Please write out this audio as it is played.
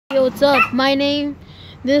Yo, what's up?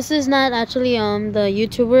 This is not actually the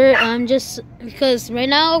YouTuber. I'm just because right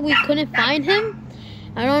now we couldn't find him.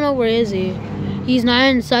 I don't know where is he. He's not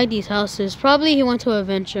inside these houses. Probably he went to a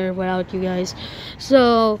adventure without you guys.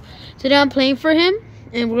 So today I'm playing for him,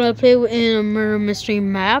 and we're gonna play in a murder mystery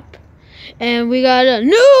map. And we got a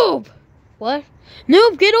noob. What?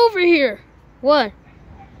 Noob, get over here. What?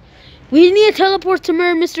 We need to teleport to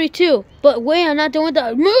murder mystery 2. But wait, I'm not done with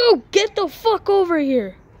that. Move! Get the fuck over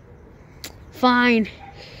here. Fine.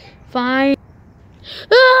 Fine.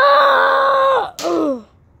 Ah!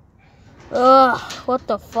 Ugh, what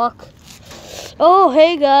the fuck? Oh,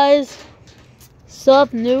 hey guys.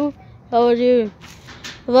 Sup, noob? How are you?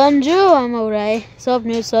 Bonjour, I'm alright. Sup,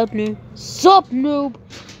 noob, sup, noob. Sup, noob.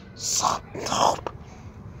 Sup, noob.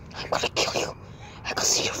 I'm gonna kill you. I can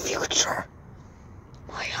see your future.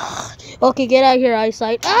 My God. Okay, get out of here,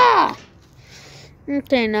 eyesight. Ah!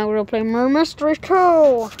 Okay, now we're gonna play Murder Mystery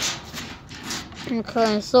 2.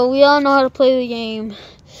 Okay, so we all know how to play the game.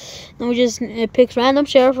 And we just it picks random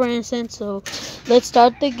sheriff, for instance. So let's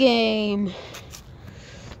start the game.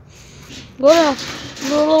 Go down.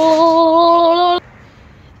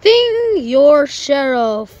 Thing your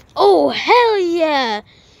sheriff. Oh hell yeah!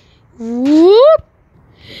 Whoop!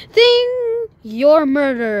 Thing your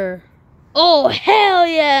murder. Oh hell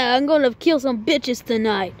yeah! I'm gonna kill some bitches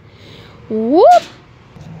tonight. Whoop!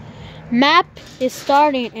 Map is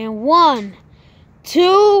starting in 1,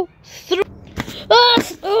 2, 3.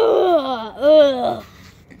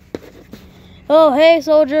 Oh hey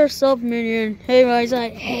soldier, sup minion. Hey right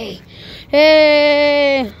side. Hey.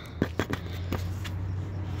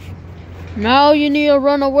 Now you need to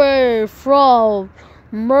run away from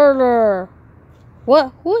murder.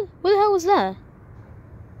 What the hell was that?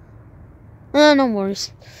 No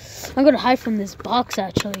worries. I'm gonna hide from this box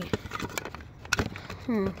actually.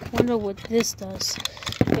 Wonder what this does.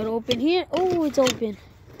 Gotta open here. Oh, it's open.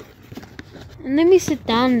 And let me sit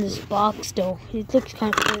down in this box though. It looks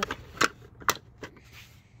kind of cool.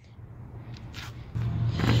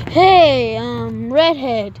 Hey,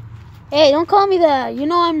 redhead. Hey, don't call me that. You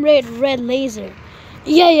know I'm red laser.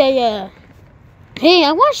 Yeah. Hey,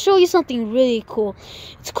 I want to show you something really cool.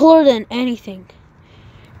 It's cooler than anything.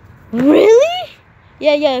 Really?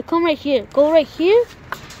 Yeah. Come right here. Go right here.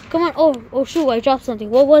 Come on. Oh shoot! I dropped something.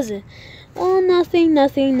 What was it? Oh, nothing.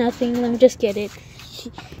 Let me just get it.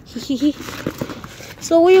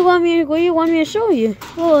 So what do you want me to show you?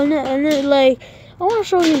 Oh, and then like I want to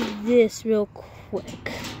show you this real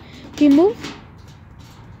quick. Can you move?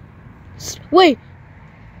 Wait,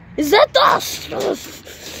 is that us?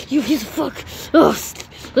 You piece of fuck!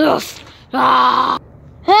 Help!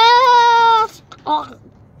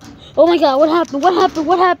 Oh my God! What happened?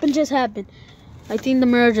 What happened? Just happened. I think the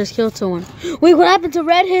murderer just killed someone. Wait, what happened to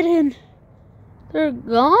Redhead and... They're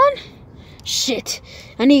gone? Shit.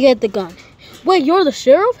 I need to get the gun. Wait, you're the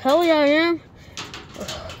sheriff? Hell yeah, I am.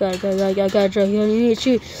 Oh, God, I gotta drug you. I need to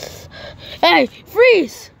shoot. Hey,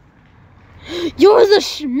 freeze! You're the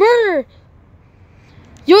murderer!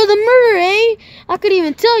 You're the murderer, eh? I could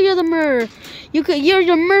even tell you're the murderer. You're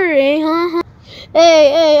the murderer, eh? Huh?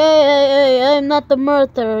 Hey, I'm not the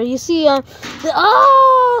murderer. You see, I'm...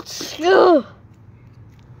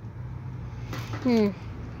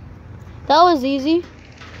 That was easy.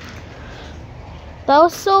 That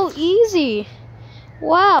was so easy.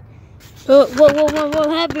 Wow. What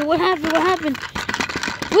happened? What happened?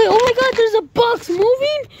 Wait, oh my God, there's a box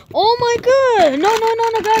moving? Oh my God. No,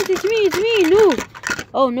 guys, it's me, Noob.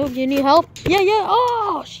 Oh, Noob, you need help? Yeah.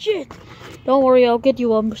 Oh, shit. Don't worry, I'll get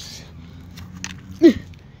you up.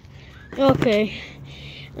 Okay.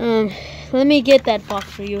 Let me get that box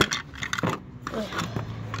for you.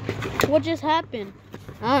 What just happened?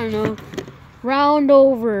 I don't know. Round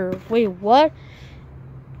over. Wait, what?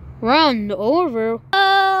 Round over?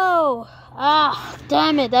 Oh! Ah,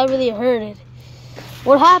 damn it. That really hurted.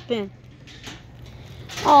 What happened?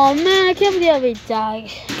 Oh, man. I can't believe I died.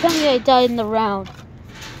 I can't believe I died in the round.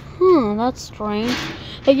 That's strange.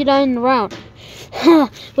 How you died in the round?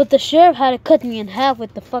 But the sheriff had to cut me in half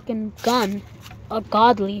with the fucking gun.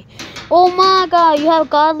 Godly. Oh my God, you have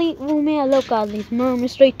godly? Oh man, I love godly. Murder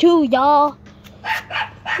Mystery 2, y'all.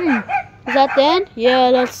 Is that the end?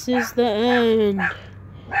 Yeah, that's just the end.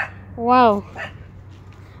 Wow.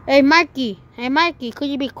 Hey Mikey, could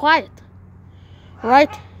you be quiet?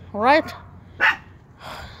 Right?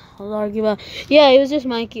 I'll argue about. Yeah, it was just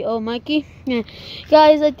Mikey. Oh, Mikey. Yeah.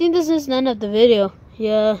 Guys, I think this is the end of the video.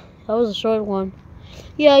 Yeah, that was a short one.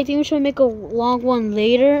 Yeah, I think we should make a long one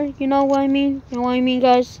later. You know what I mean?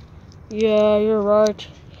 Guys? Yeah, you're right.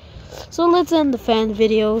 So let's end the fan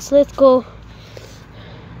videos. Let's go.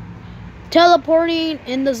 Teleporting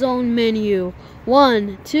in the zone menu.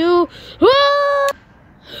 1, 2. Ah!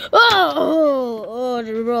 Oh,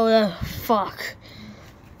 bro, fuck.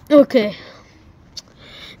 Okay.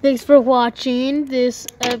 Thanks for watching this.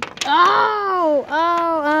 Ow! Ow!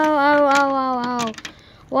 Ow! Ow! Ow! Ow! Ow!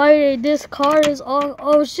 Why this car is all?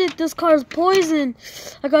 Oh shit! This car is poison.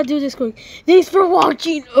 I gotta do this quick. Thanks for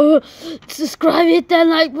watching. Subscribe, hit that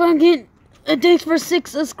like button. And thanks for 6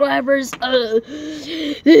 subscribers.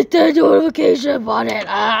 Hit that notification button.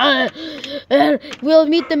 And we'll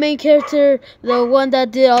meet the main character, the one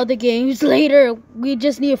that did all the games later. We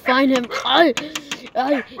just need to find him.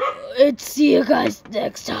 And see you guys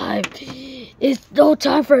next time. It's no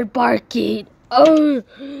time for barking.